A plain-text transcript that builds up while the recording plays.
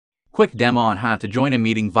quick demo on how to join a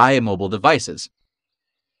meeting via mobile devices.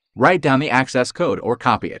 Write down the access code or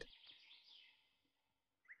copy it.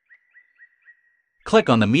 Click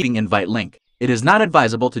on the meeting invite link. It is not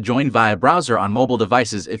advisable to join via browser on mobile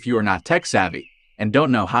devices if you are not tech-savvy and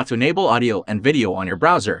don't know how to enable audio and video on your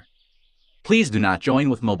browser. Please do not join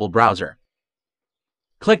with mobile browser.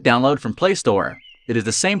 Click Download from Play Store. It is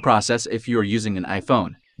the same process if you are using an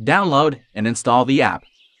iPhone. Download and install the app.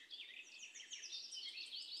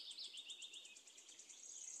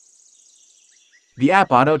 The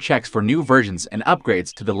app auto-checks for new versions and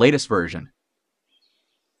upgrades to the latest version.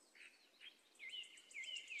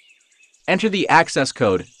 Enter the access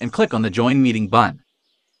code and click on the Join Meeting button.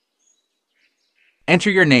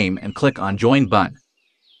 Enter your name and click on Join button.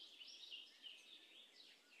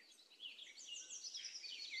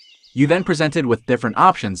 You then presented with different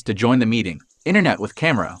options to join the meeting. Internet with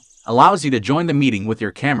camera allows you to join the meeting with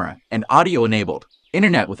your camera and audio enabled.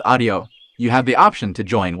 Internet with audio, you have the option to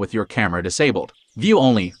join with your camera disabled. View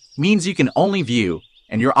only means you can only view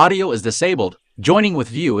and your audio is disabled. Joining with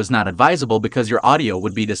view is not advisable because your audio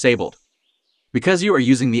would be disabled. Because you are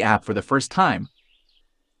using the app for the first time,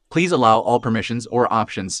 please allow all permissions or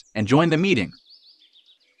options and join the meeting.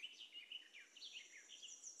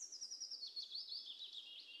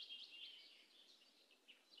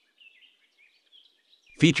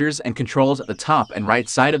 Features and controls at the top and right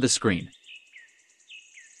side of the screen.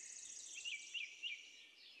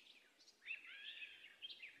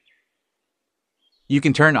 You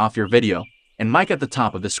can turn off your video and mic at the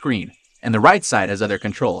top of the screen, and the right side has other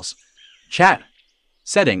controls, chat,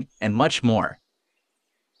 setting, and much more.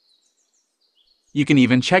 You can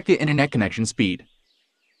even check the internet connection speed.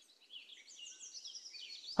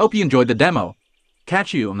 Hope you enjoyed the demo.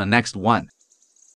 Catch you on the next one.